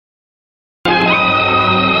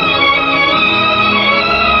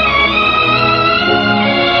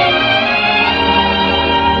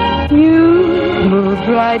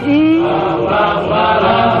right in.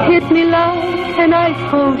 Hit me like an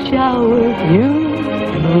ice cold shower. You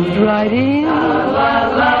moved right in.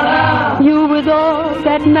 You with all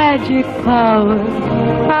that magic power.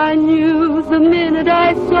 I knew the minute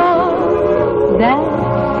I saw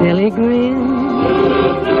that silly grin.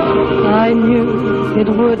 I knew it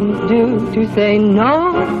wouldn't do to say no,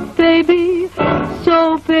 baby.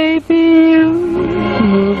 So, baby, you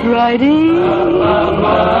moved right in.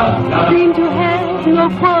 Seemed to have no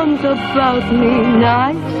qualms about me.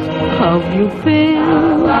 Nice, how you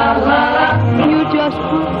been? You just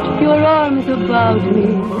put your arms about me.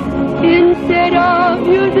 Instead of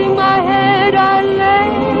using my head, I lay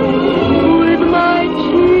with my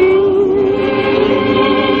chin.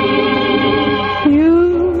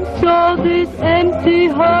 You saw this empty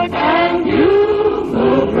heart and you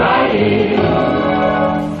moved right in.